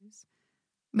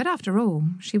But after all,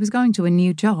 she was going to a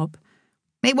new job.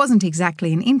 It wasn't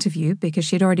exactly an interview because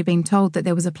she'd already been told that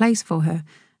there was a place for her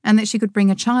and that she could bring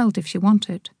a child if she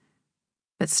wanted.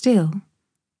 But still,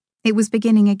 it was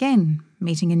beginning again,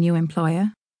 meeting a new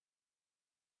employer.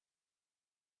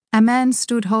 A man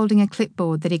stood holding a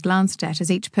clipboard that he glanced at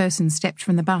as each person stepped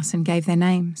from the bus and gave their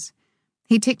names.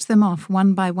 He ticked them off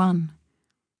one by one.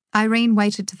 Irene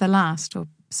waited to the last, or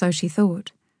so she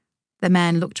thought. The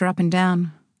man looked her up and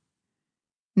down.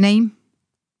 Name?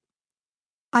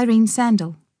 Irene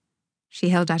Sandal. She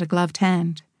held out a gloved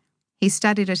hand. He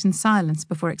studied it in silence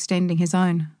before extending his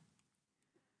own.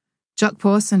 Jock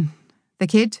Pawson. The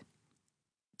kid?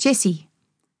 Jessie.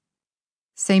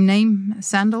 Same name,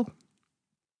 Sandal?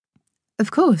 Of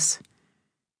course.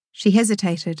 She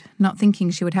hesitated, not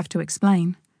thinking she would have to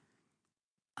explain.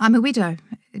 I'm a widow.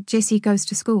 Jessie goes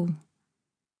to school.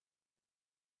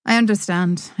 I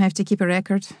understand. I have to keep a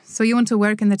record. So you want to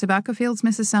work in the tobacco fields,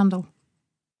 Mrs. Sandal?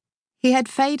 He had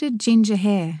faded ginger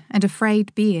hair and a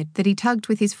frayed beard that he tugged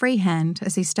with his free hand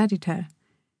as he studied her.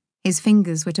 His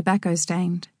fingers were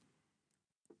tobacco-stained.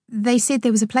 They said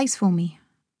there was a place for me.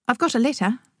 I've got a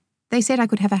letter. They said I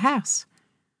could have a house.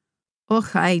 Oh,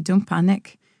 aye, don't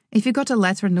panic. If you got a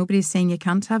letter, nobody's saying you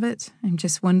can't have it. I'm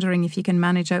just wondering if you can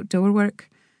manage outdoor work.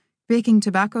 Baking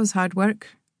tobacco's hard work.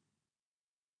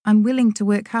 I'm willing to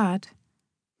work hard.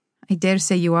 I dare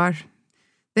say you are.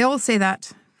 They all say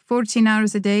that. 14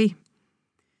 hours a day.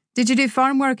 Did you do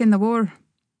farm work in the war?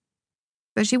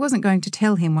 But she wasn't going to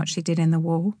tell him what she did in the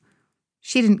war.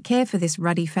 She didn't care for this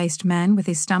ruddy-faced man with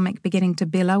his stomach beginning to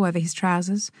billow over his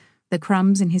trousers, the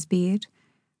crumbs in his beard.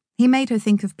 He made her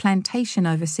think of plantation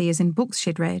overseers in books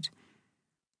she'd read.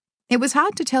 It was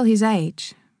hard to tell his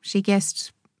age. She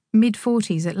guessed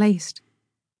mid-40s at least.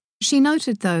 She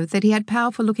noted, though, that he had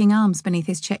powerful-looking arms beneath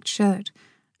his checked shirt,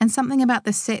 and something about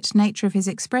the set nature of his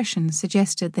expression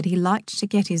suggested that he liked to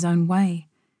get his own way.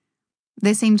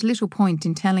 There seemed little point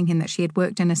in telling him that she had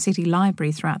worked in a city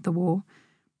library throughout the war,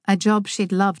 a job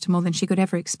she'd loved more than she could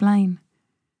ever explain.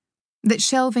 That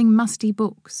shelving musty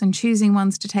books and choosing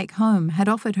ones to take home had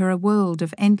offered her a world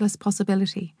of endless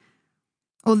possibility,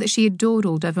 or that she had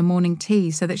dawdled over morning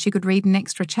tea so that she could read an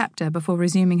extra chapter before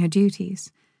resuming her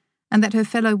duties, and that her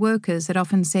fellow workers had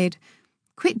often said,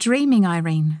 "Quit dreaming,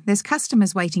 Irene, there's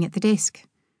customers waiting at the desk."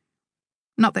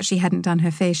 Not that she hadn't done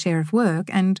her fair share of work,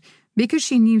 and because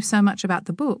she knew so much about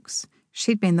the books,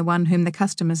 she'd been the one whom the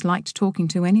customers liked talking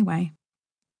to anyway.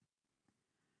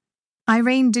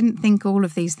 Irene didn't think all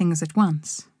of these things at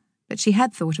once, but she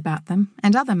had thought about them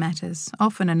and other matters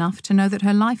often enough to know that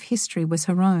her life history was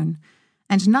her own,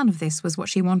 and none of this was what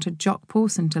she wanted Jock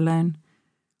Pawson to learn.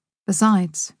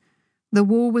 Besides, the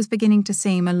war was beginning to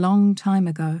seem a long time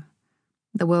ago.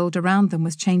 The world around them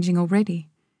was changing already.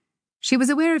 She was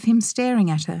aware of him staring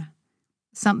at her.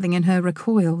 Something in her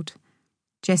recoiled.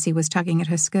 Jessie was tugging at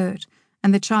her skirt,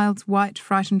 and the child's white,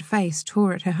 frightened face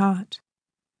tore at her heart.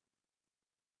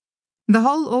 The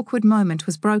whole awkward moment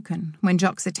was broken when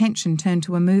Jock's attention turned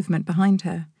to a movement behind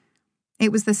her.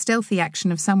 It was the stealthy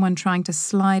action of someone trying to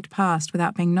slide past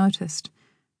without being noticed.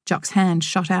 Jock's hand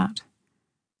shot out.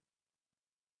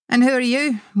 "And who are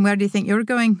you? Where do you think you're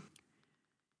going?"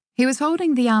 He was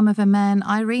holding the arm of a man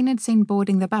Irene had seen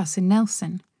boarding the bus in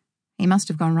Nelson. He must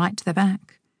have gone right to the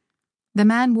back. The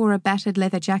man wore a battered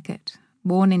leather jacket,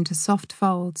 worn into soft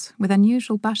folds, with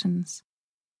unusual buttons.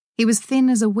 He was thin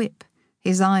as a whip,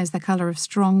 his eyes the colour of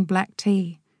strong black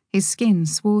tea, his skin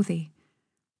swarthy.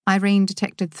 Irene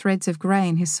detected threads of grey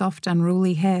in his soft,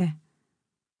 unruly hair.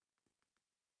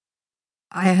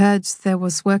 "I heard there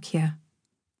was work here."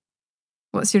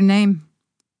 "What's your name?"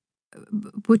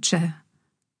 "Butcher.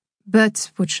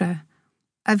 Bert Butcher.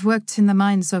 I've worked in the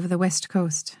mines over the west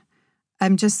coast.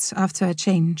 I'm just after a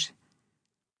change."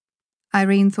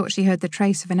 Irene thought she heard the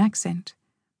trace of an accent.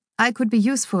 "I could be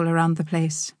useful around the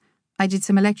place. I did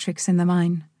some electrics in the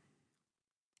mine."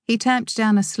 He tamped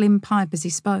down a slim pipe as he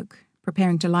spoke,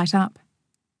 preparing to light up.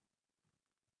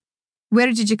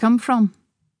 "Where did you come from?"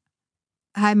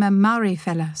 "I'm a Maori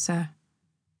fella, sir."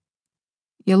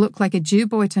 "You look like a Jew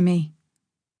boy to me."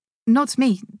 "Not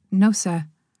me, no, sir."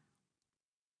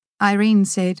 Irene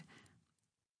said,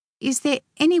 "Is there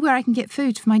anywhere I can get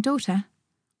food for my daughter?"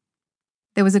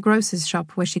 There was a grocer's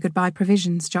shop where she could buy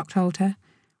provisions, Jock told her.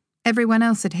 Everyone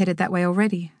else had headed that way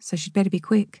already, so she'd better be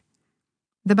quick.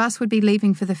 The bus would be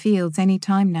leaving for the fields any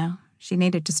time now. She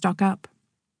needed to stock up.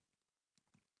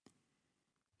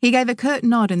 He gave a curt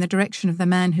nod in the direction of the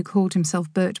man who called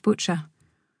himself Bert Butcher.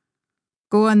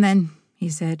 "Go on then," he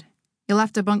said. "You'll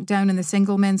have to bunk down in the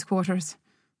single men's quarters.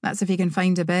 That's if you can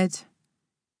find a bed."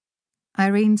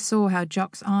 Irene saw how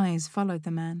Jock's eyes followed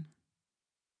the man.